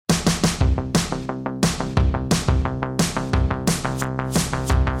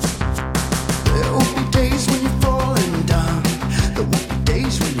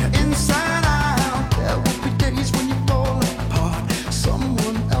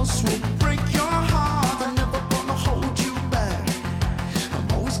else will break your heart. I'm never gonna hold you back.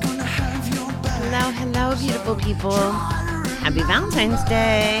 I'm always gonna have your back. Hello, beautiful people. Happy Valentine's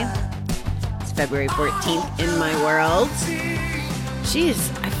Day. It's February 14th in my world.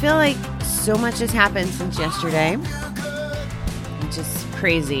 Jeez, I feel like so much has happened since yesterday, which is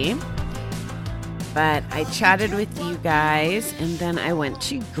crazy. But I chatted with you guys, and then I went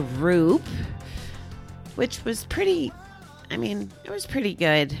to group, which was pretty, it was pretty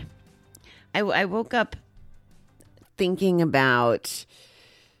good. I woke up thinking about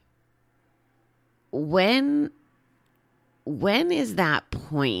when is that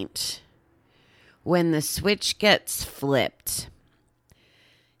point when the switch gets flipped?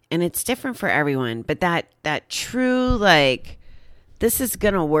 And it's different for everyone, but that true, like, this is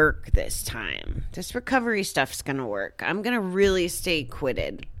going to work this time. This recovery stuff's going to work. I'm going to really stay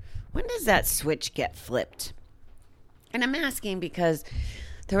quitted. When does that switch get flipped? And I'm asking because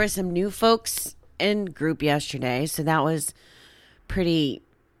there were some new folks in group yesterday, so that was pretty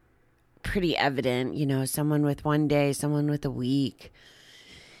evident. You know, someone with 1 day, someone with a week.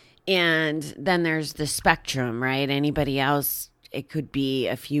 And then there's the spectrum, right? Anybody else, it could be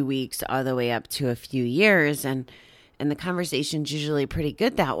a few weeks all the way up to a few years. And the conversation's usually pretty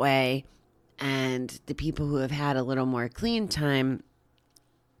good that way. And the people who have had a little more clean time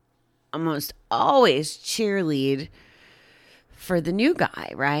almost always cheerlead for the new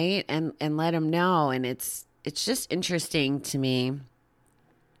guy, right? And let him know. And it's just interesting to me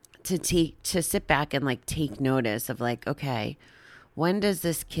to sit back and like take notice of like, okay, when does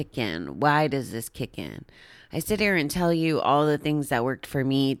this kick in? Why does this kick in? I sit here and tell you all the things that worked for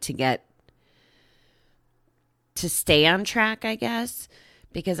me to stay on track, I guess,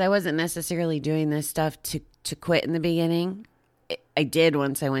 because I wasn't necessarily doing this stuff to quit in the beginning. I did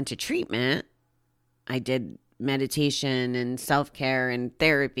once I went to treatment. I did meditation and self-care and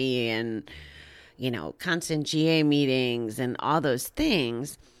therapy and, constant GA meetings and all those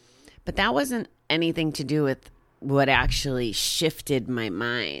things. But that wasn't anything to do with what actually shifted my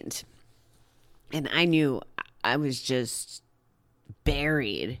mind. And I knew I was just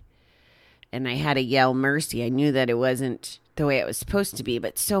buried. And I had to yell mercy. I knew that it wasn't the way it was supposed to be.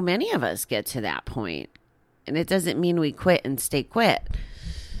 But so many of us get to that point. And it doesn't mean we quit and stay quit.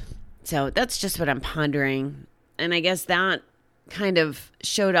 So that's just what I'm pondering. And I guess that kind of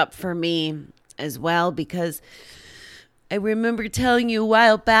showed up for me as well. Because I remember telling you a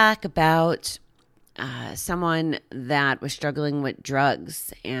while back about someone that was struggling with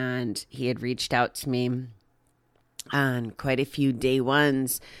drugs. And he had reached out to me on quite a few day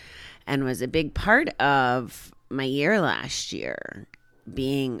ones. And was a big part of my year last year,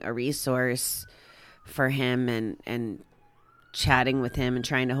 being a resource for him and chatting with him and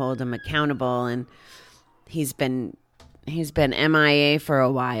trying to hold him accountable. And he's been MIA for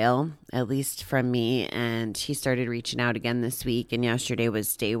a while, at least from me. And he started reaching out again this week. And yesterday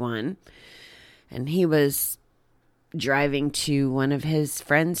was day one. And he was driving to one of his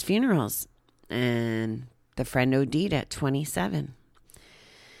friends' funerals. And the friend OD'd at 27.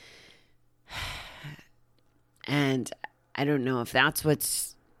 And I don't know if that's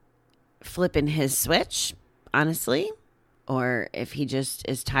what's flipping his switch, honestly, or if he just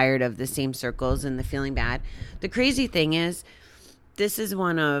is tired of the same circles and the feeling bad. The crazy thing is, this is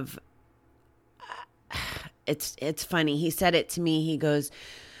one of, it's funny. He said it to me. He goes,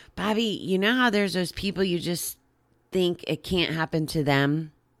 Bobby, you know how there's those people you just think it can't happen to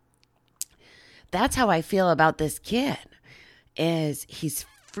them? That's how I feel about this kid, is he's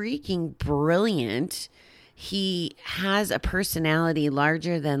freaking brilliant. He has a personality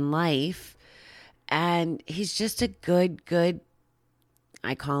larger than life, and he's just a good,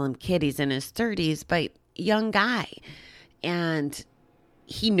 I call him kid, he's in his 30s, but young guy. And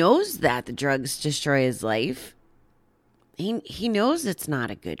he knows that the drugs destroy his life. He knows it's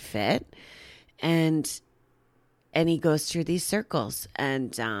not a good fit. And he goes through these circles.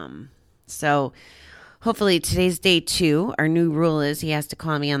 And so hopefully today's day 2. Our new rule is he has to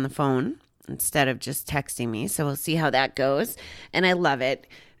call me on the phone instead of just texting me. So we'll see how that goes. And I love it.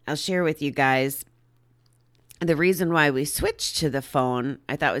 I'll share with you guys the reason why we switched to the phone.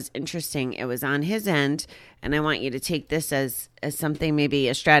 I thought was interesting. It was on his end. And I want you to take this as something, maybe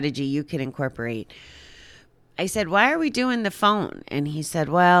a strategy you can incorporate. I said, why are we doing the phone? And he said,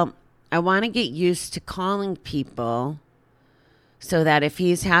 well, I want to get used to calling people so that if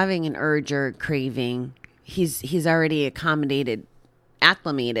he's having an urge or a craving, he's already acclimated,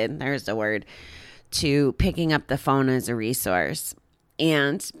 there's the word, to picking up the phone as a resource.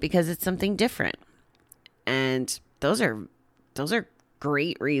 And because it's something different. And those are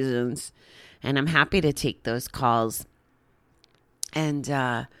great reasons. And I'm happy to take those calls.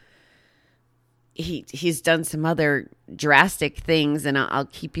 And he's done some other drastic things, and I'll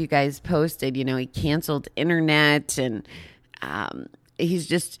keep you guys posted. You know, he canceled internet, and he's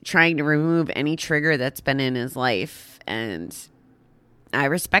just trying to remove any trigger that's been in his life. And I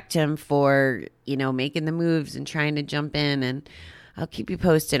respect him for, you know, making the moves and trying to jump in, and I'll keep you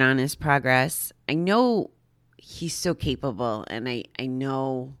posted on his progress. I know he's so capable, and I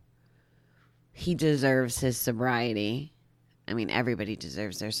know he deserves his sobriety. I mean, everybody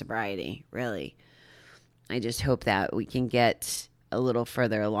deserves their sobriety, really. I just hope that we can get a little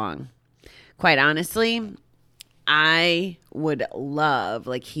further along. Quite honestly, I would love,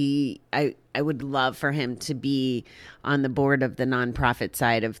 I would love for him to be on the board of the nonprofit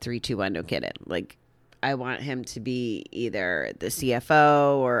side of 321 No Kidding. Like, I want him to be either the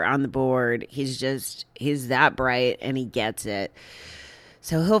CFO or on the board. He's that bright, and he gets it.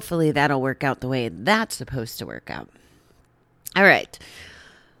 So hopefully that'll work out the way that's supposed to work out. All right.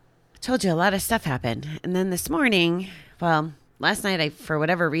 I told you a lot of stuff happened. And then this morning, well, last night, for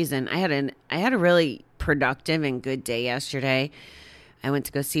whatever reason, I had a really productive and good day yesterday. I went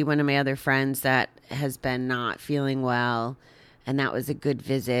to go see one of my other friends that has been not feeling well, and that was a good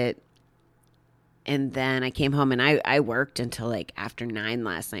visit. And then I came home, and I worked until like after 9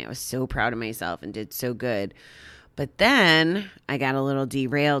 last night. I was so proud of myself and did so good. But then I got a little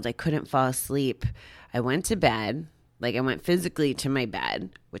derailed. I couldn't fall asleep. I went to bed. Like, I went physically to my bed,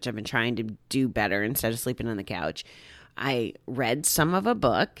 which I've been trying to do better instead of sleeping on the couch. I read some of a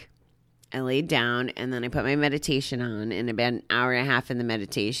book. I laid down, and then I put my meditation on. And about an hour and a half in the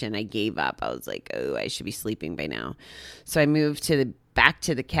meditation, I gave up. I was like, oh, I should be sleeping by now. So I moved back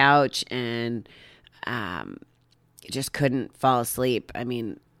to the couch, and just couldn't fall asleep. I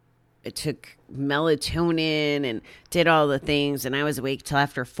mean, it took melatonin and did all the things, and I was awake till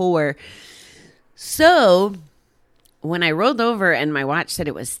after 4. So when I rolled over and my watch said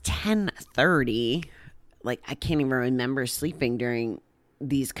it was 10:30, like, I can't even remember sleeping during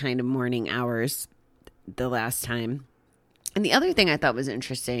these kind of morning hours the last time. And the other thing I thought was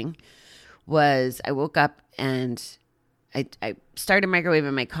interesting was I woke up and I started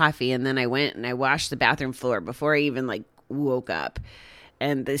microwaving my coffee, and then I went and I washed the bathroom floor before I even woke up.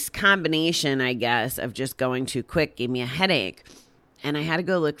 And this combination, I guess, of just going too quick gave me a headache. And I had to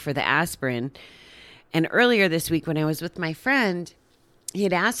go look for the aspirin. And earlier this week when I was with my friend, he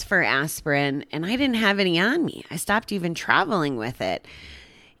had asked for aspirin, and I didn't have any on me. I stopped even traveling with it.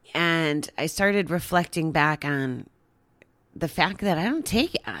 And I started reflecting back on the fact that I don't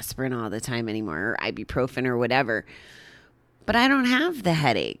take aspirin all the time anymore, or ibuprofen or whatever. But I don't have the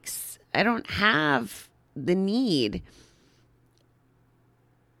headaches. I don't have the need.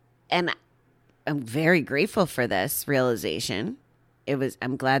 And I'm very grateful for this realization.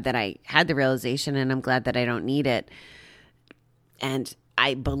 I'm glad that I had the realization, and I'm glad that I don't need it. And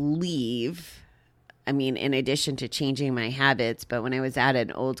I believe, I mean, in addition to changing my habits, but when I was at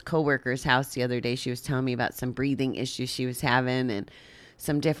an old coworker's house the other day, she was telling me about some breathing issues she was having and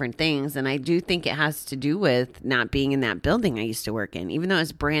some different things. And I do think it has to do with not being in that building I used to work in. Even though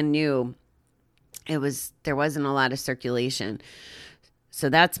it's brand new, there wasn't a lot of circulation. So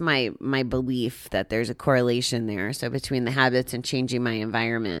that's my belief that there's a correlation there. So between the habits and changing my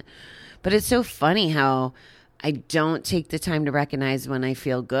environment. But it's so funny how I don't take the time to recognize when I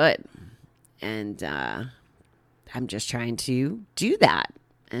feel good. And I'm just trying to do that.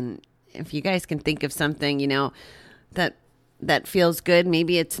 And if you guys can think of something, that feels good,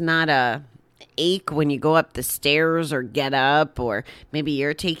 maybe it's not a ache when you go up the stairs or get up, or maybe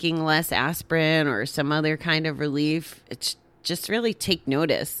you're taking less aspirin or some other kind of relief. It's just really take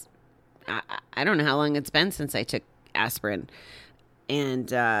notice. I don't know how long it's been since I took aspirin.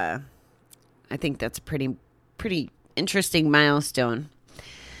 And I think that's a pretty interesting milestone.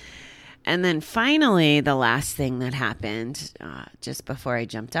 And then finally, the last thing that happened just before I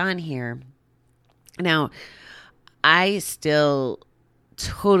jumped on here. Now, I still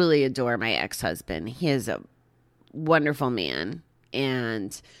totally adore my ex-husband. He is a wonderful man,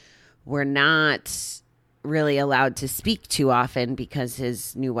 and we're not really allowed to speak too often because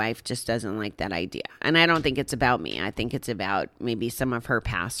his new wife just doesn't like that idea. And I don't think it's about me. I think it's about maybe some of her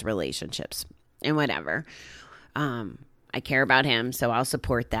past relationships and whatever. I care about him, so I'll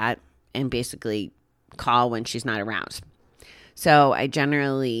support that and basically call when she's not around. So I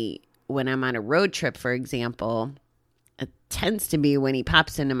generally, when I'm on a road trip, for example, it tends to be when he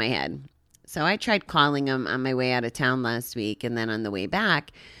pops into my head. So I tried calling him on my way out of town last week, and then on the way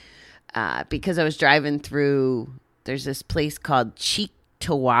back, because I was driving through, there's this place called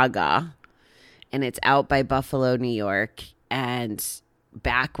Cheektowaga, and it's out by Buffalo, New York. And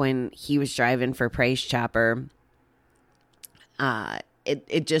back when he was driving for Price Chopper,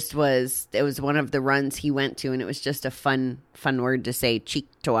 It just was, it was one of the runs he went to, and it was just a fun word to say,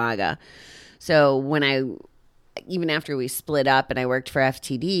 Cheektowaga. So even after we split up and I worked for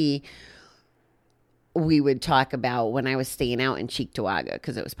FTD, we would talk about when I was staying out in Cheektowaga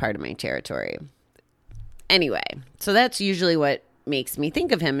because it was part of my territory. Anyway, so that's usually what makes me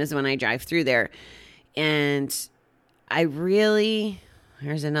think of him is when I drive through there. And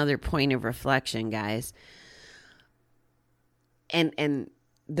here's another point of reflection, guys. And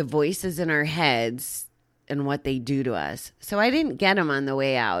the voices in our heads and what they do to us. So I didn't get him on the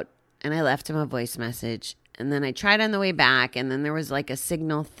way out, and I left him a voice message. And then I tried on the way back, and then there was like a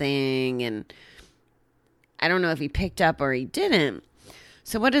signal thing, and I don't know if he picked up or he didn't.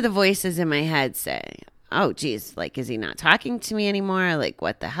 So what do the voices in my head say? Oh, geez, like, is he not talking to me anymore? Like,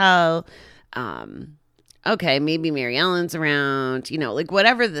 what the hell? Okay, maybe Mary Ellen's around, like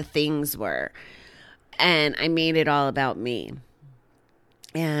whatever the things were. And I made it all about me.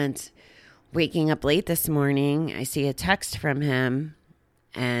 And waking up late this morning, I see a text from him,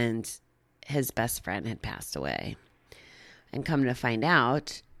 and his best friend had passed away. And come to find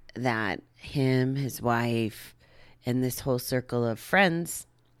out that him, his wife, and this whole circle of friends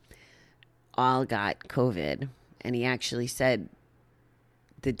all got COVID. And he actually said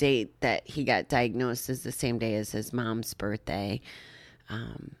the date that he got diagnosed is the same day as his mom's birthday.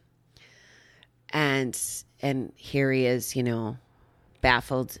 And here he is,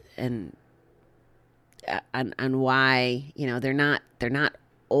 baffled and on why, they're not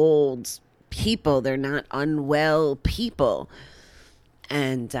old people. They're not unwell people.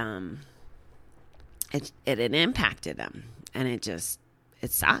 And it impacted him. And it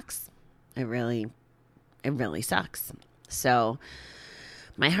sucks. It really sucks. So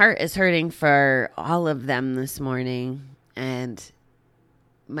my heart is hurting for all of them this morning. And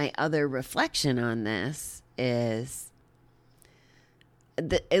my other reflection on this is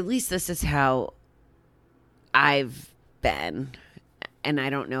at least this is how I've been. And I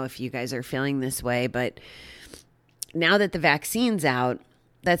don't know if you guys are feeling this way, but now that the vaccine's out,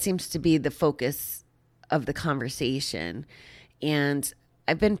 that seems to be the focus of the conversation. And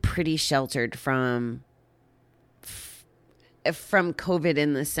I've been pretty sheltered from COVID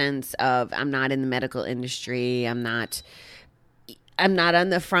in the sense of I'm not in the medical industry. I'm not on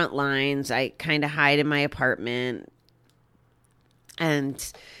the front lines. I kind of hide in my apartment.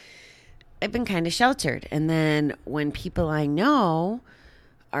 And I've been kind of sheltered. And then when people I know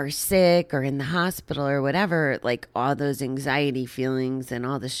are sick or in the hospital or whatever, like all those anxiety feelings and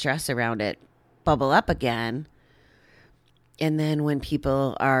all the stress around it bubble up again. And then when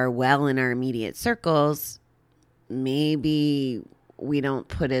people are well in our immediate circles, maybe we don't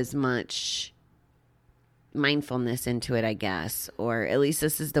put as much mindfulness into it, I guess. Or at least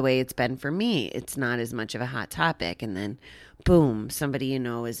this is the way it's been for me. It's not as much of a hot topic. And then boom, somebody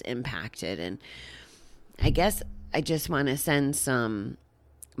is impacted. And I guess I just want to send some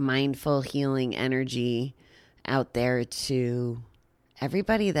mindful healing energy out there to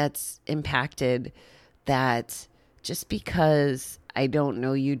everybody that's impacted, that just because I don't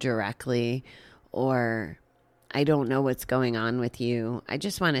know you directly or I don't know what's going on with you, I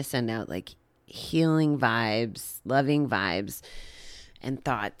just want to send out like healing vibes, loving vibes, and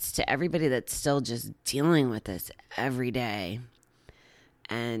thoughts to everybody that's still just dealing with this every day.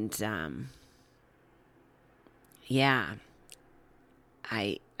 And yeah,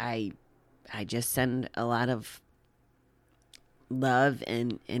 I just send a lot of love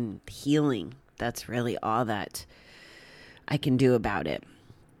and healing. That's really all that I can do about it.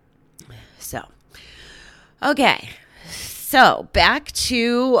 So, okay. So back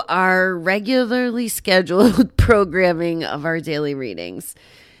to our regularly scheduled programming of our daily readings.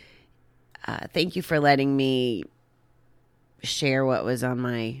 Thank you for letting me share what was on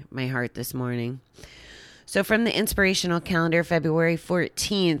my heart this morning. So from the inspirational calendar, February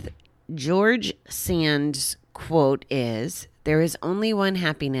 14th, George Sand's quote is, "There is only one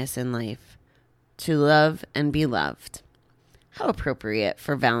happiness in life, to love and be loved." How appropriate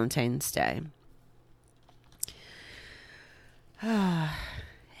for Valentine's Day.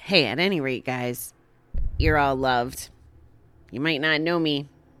 Hey, at any rate, guys, you're all loved. You might not know me,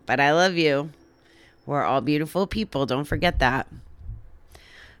 but I love you. We're all beautiful people. Don't forget that.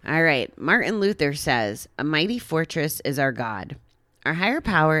 All right. Martin Luther says, "A mighty fortress is our God. Our higher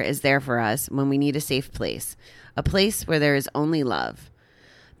power is there for us when we need a safe place, a place where there is only love.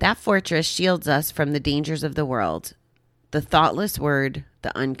 That fortress shields us from the dangers of the world, the thoughtless word,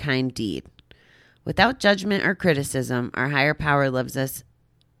 the unkind deed. Without judgment or criticism, our higher power loves us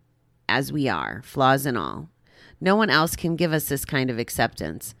as we are, flaws and all. No one else can give us this kind of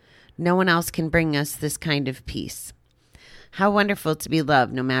acceptance. No one else can bring us this kind of peace. How wonderful to be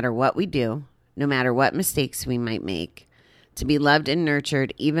loved no matter what we do, no matter what mistakes we might make, to be loved and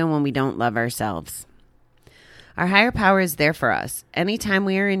nurtured even when we don't love ourselves. Our higher power is there for us anytime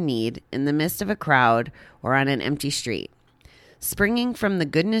we are in need, in the midst of a crowd, or on an empty street. Springing from the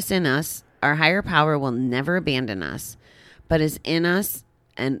goodness in us, our higher power will never abandon us, but is in us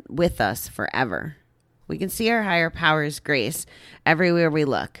and with us forever. We can see our higher power's grace everywhere we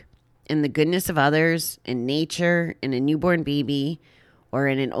look, in the goodness of others, in nature, in a newborn baby, or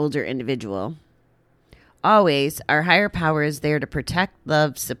in an older individual. Always, our higher power is there to protect,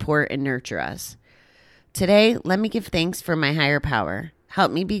 love, support, and nurture us. Today, let me give thanks for my higher power.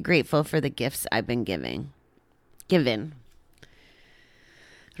 Help me be grateful for the gifts I've been given. It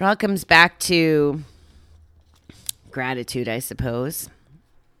all comes back to gratitude, I suppose.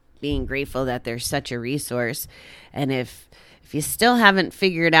 Being grateful that there's such a resource. And if you still haven't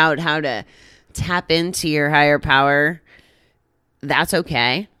figured out how to tap into your higher power, that's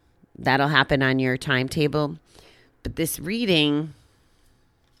okay. That'll happen on your timetable. But this reading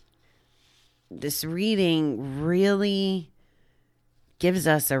really gives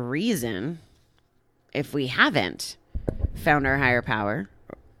us a reason, if we haven't found our higher power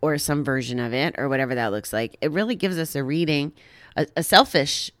or some version of it or whatever that looks like. It really gives us a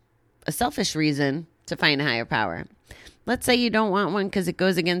selfish reason to find a higher power. Let's say you don't want one because it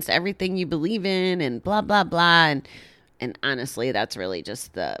goes against everything you believe in and blah, blah, blah. And honestly, that's really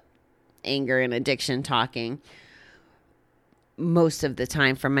just the anger and addiction talking most of the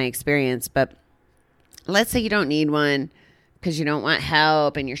time from my experience. But let's say you don't need one because you don't want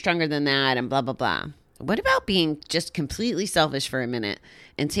help and you're stronger than that and blah, blah, blah. What about being just completely selfish for a minute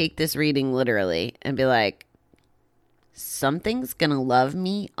and take this reading literally and be like, something's going to love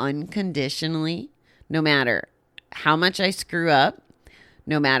me unconditionally, no matter how much I screw up,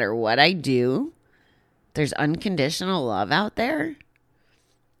 no matter what I do. There's unconditional love out there.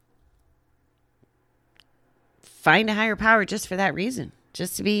 Find a higher power just for that reason.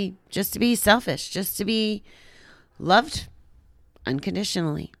 Just to be selfish, just to be loved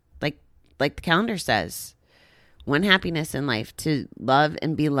unconditionally. Like the calendar says, one happiness in life, to love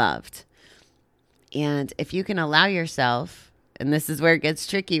and be loved. And if you can allow yourself, and this is where it gets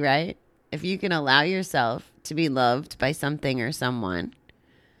tricky, right? If you can allow yourself to be loved by something or someone,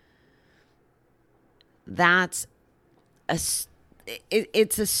 it's a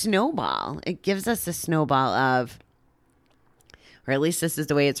snowball. It gives us a snowball of, or at least this is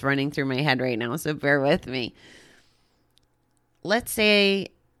the way it's running through my head right now, so bear with me. Let's say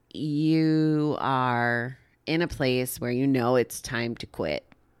you are in a place where you know it's time to quit.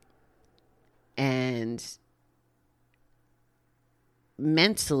 And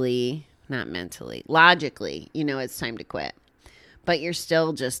logically, you know it's time to quit. But you're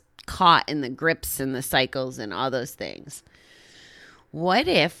still just caught in the grips and the cycles and all those things. What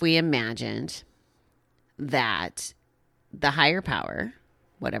if we imagined that the higher power,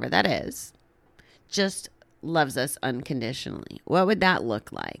 whatever that is, just loves us unconditionally? What would that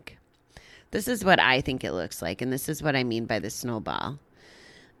look like? This is what I think it looks like, and this is what I mean by the snowball.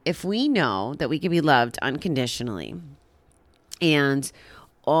 If we know that we can be loved unconditionally, and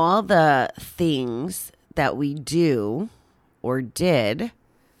all the things that we do or did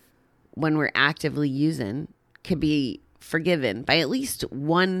when we're actively using could be forgiven by at least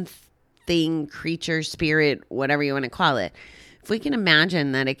one thing, creature, spirit, whatever you want to call it. If we can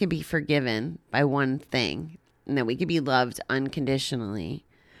imagine that it could be forgiven by one thing and that we could be loved unconditionally,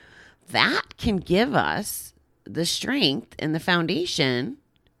 that can give us the strength and the foundation,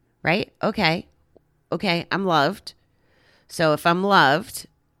 right? Okay, I'm loved. So if I'm loved,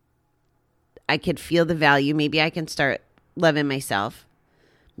 I could feel the value. Maybe I can start loving myself.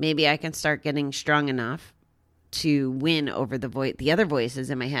 Maybe I can start getting strong enough to win over the other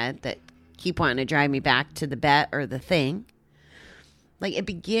voices in my head that keep wanting to drive me back to the bet or the thing. Like, it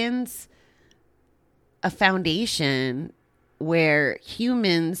begins a foundation where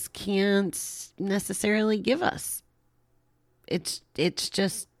humans can't necessarily give us. It's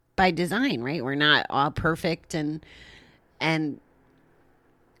just by design, right? We're not all perfect, and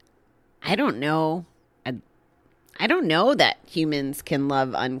I don't know. I don't know that humans can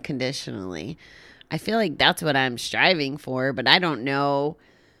love unconditionally. I feel like that's what I'm striving for, but I don't know.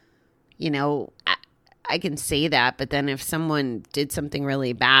 You know, I can say that, but then if someone did something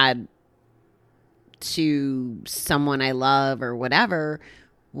really bad to someone I love or whatever,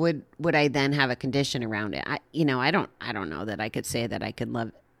 would I then have a condition around it? I don't know that I could say that I could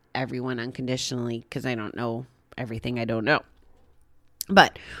love everyone unconditionally, because I don't know everything I don't know.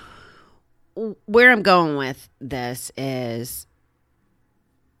 But where I'm going with this is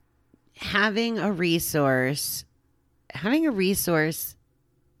having a resource having a resource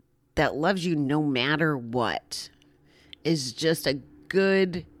that loves you no matter what is just a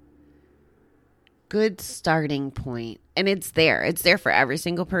good starting point. And it's there. It's there for every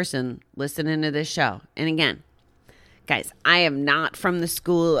single person listening to this show. And again, guys, I am not from the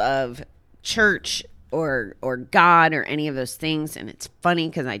school of church or God or any of those things. And it's funny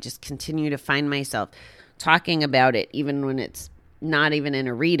because I just continue to find myself talking about it even when it's not even in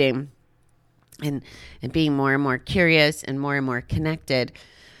a reading, and being more and more curious and more connected.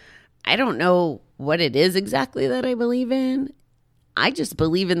 I don't know what it is exactly that I believe in. I just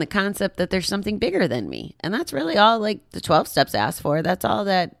believe in the concept that there's something bigger than me. And that's really all like the 12 steps ask for. That's all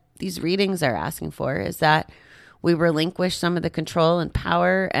that these readings are asking for, is that we relinquish some of the control and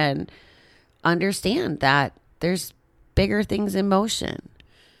power and understand that there's bigger things in motion.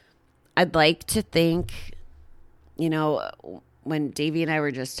 I'd like to think, when Davey and I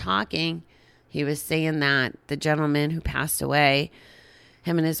were just talking, he was saying that the gentleman who passed away,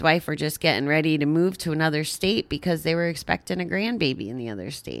 him and his wife were just getting ready to move to another state because they were expecting a grandbaby in the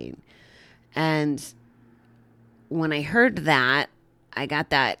other state. And when I heard that, I got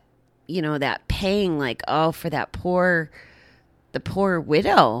that, that pang, like, oh, for the poor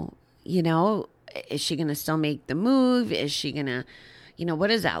widow, is she going to still make the move? Is she going to, what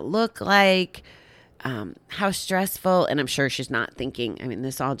does that look like? How stressful. And I'm sure she's not thinking,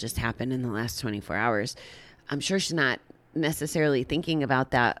 this all just happened in the last 24 hours. I'm sure she's not necessarily thinking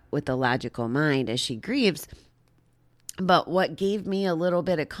about that with a logical mind as she grieves. But what gave me a little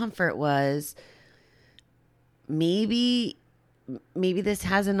bit of comfort was maybe this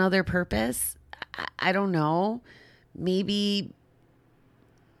has another purpose. I don't know. Maybe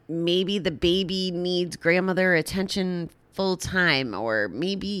the baby needs grandmother attention full time, or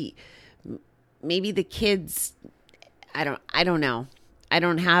maybe the kids, I don't know. I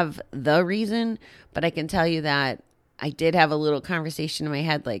don't have the reason, but I can tell you that I did have a little conversation in my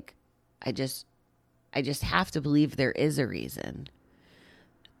head. Like, I just have to believe there is a reason.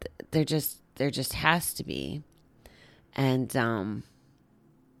 There just has to be. And,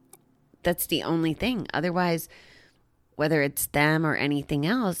 that's the only thing. Otherwise, whether it's them or anything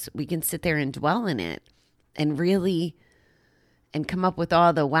else, we can sit there and dwell in it and really, and come up with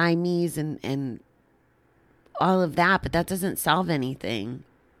all the why me's and all of that, but that doesn't solve anything.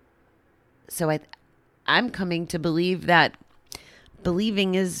 So I'm coming to believe that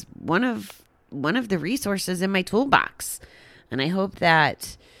believing is one of the resources in my toolbox. And I hope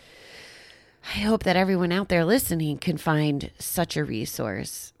that everyone out there listening can find such a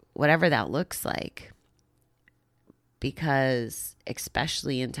resource, whatever that looks like. Because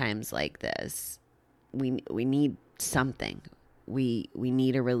especially in times like this, we need something. We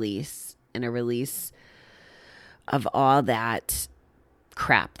need a release, and a release of all that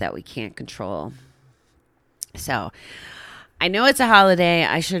crap that we can't control. So I know it's a holiday.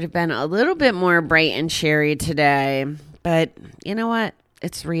 I should have been a little bit more bright and cheery today, but you know what?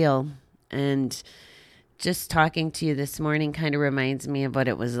 It's real. And just talking to you this morning kind of reminds me of what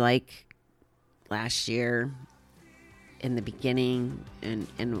it was like last year in the beginning, and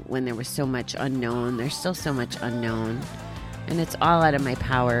when there was so much unknown. There's still so much unknown, and it's all out of my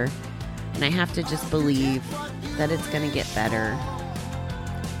power. And I have to just believe that it's going to get better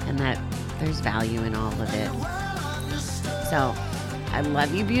and that there's value in all of it. So I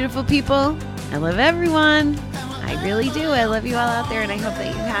love you, beautiful people. I love everyone. I really do. I love you all out there, and I hope that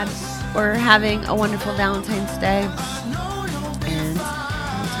you had or are having a wonderful Valentine's Day.